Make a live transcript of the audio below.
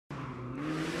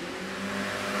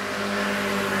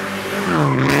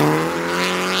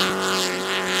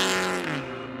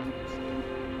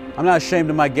I'm not ashamed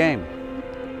of my game.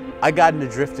 I got into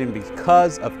drifting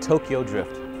because of Tokyo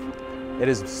Drift. It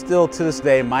is still to this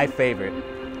day my favorite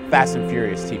Fast and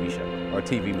Furious TV show or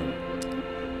TV movie,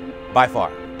 by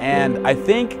far. And I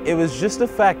think it was just the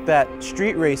fact that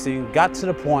street racing got to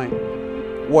the point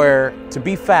where to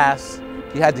be fast,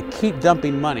 you had to keep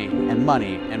dumping money and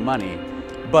money and money.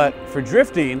 But for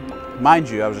drifting, mind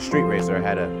you, I was a street racer. I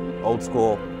had an old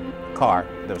school car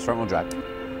that was front wheel drive.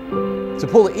 To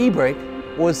pull the e-brake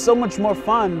was so much more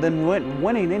fun than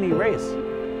winning any race.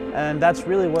 And that's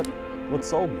really what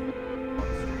sold me.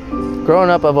 Growing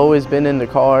up, I've always been into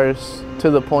cars to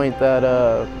the point that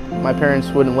my parents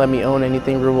wouldn't let me own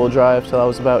anything rear-wheel drive till I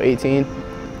was about 18.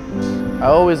 I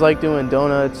always liked doing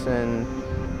donuts, and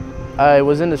I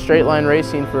was into straight line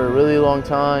racing for a really long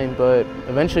time, but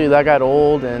eventually that got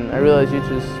old and I realized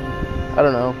I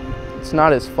don't know, it's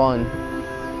not as fun.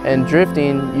 And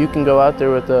drifting, you can go out there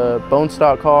with a bone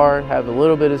stock car, have a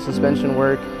little bit of suspension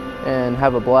work, and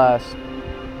have a blast.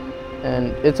 And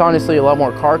it's honestly a lot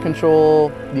more car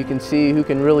control. You can see who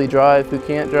can really drive, who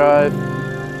can't drive.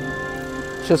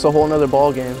 It's just a whole nother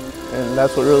ball game, and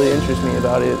that's what really interests me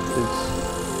about it.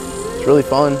 It's really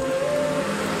fun.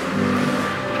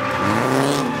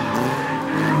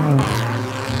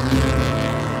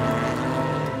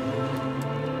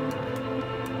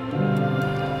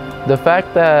 The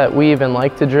fact that we even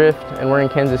like to drift and we're in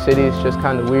Kansas City is just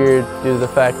kind of weird due to the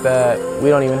fact that we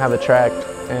don't even have a track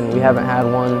and we haven't had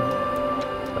one,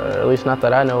 or at least not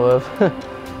that I know of.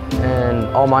 And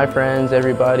all my friends,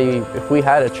 everybody, if we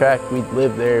had a track, we'd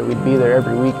live there. We'd be there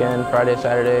every weekend, Friday,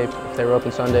 Saturday, if they were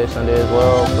open Sunday, Sunday as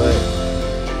well.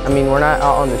 But I mean, we're not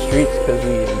out on the streets because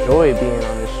we enjoy being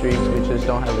on the streets. We just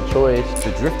don't have a choice.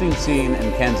 The drifting scene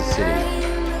in Kansas City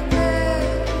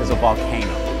is a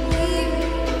volcano.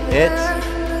 It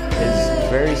is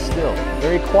very still,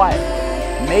 very quiet,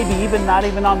 maybe even not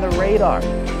even on the radar,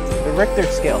 the Richter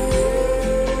scale.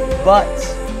 But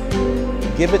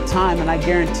give it time and I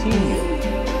guarantee you,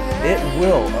 it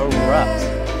will erupt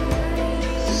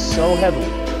so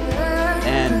heavily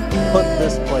and put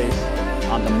this place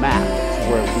on the map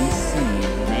to where we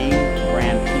see name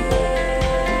brand people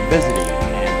visiting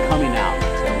and coming out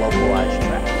to localized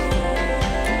tracks.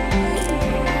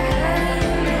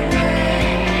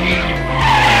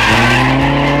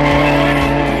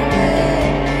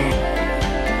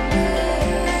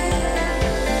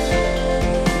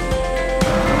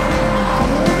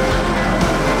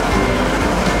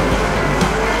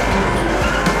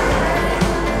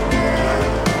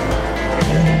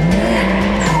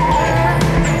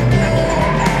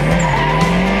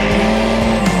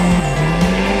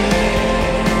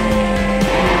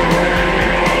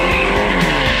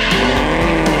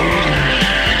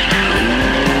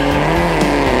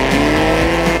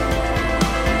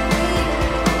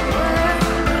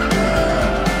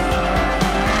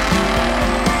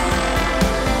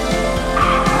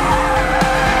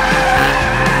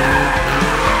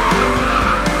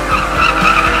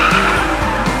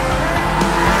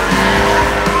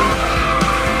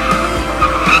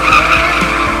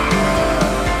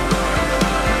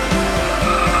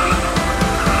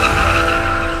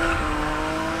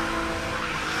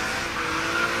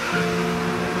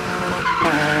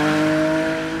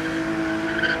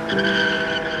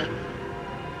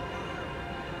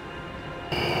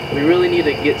 We really need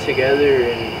to get together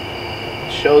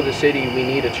and show the city we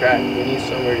need a track. We need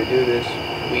somewhere to do this.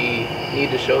 We need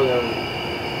to show them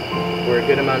we're a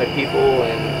good amount of people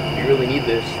and we really need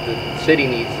this. The city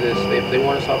needs this. If they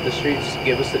want us off the streets,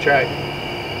 give us the track.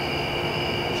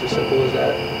 It's as simple as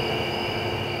that.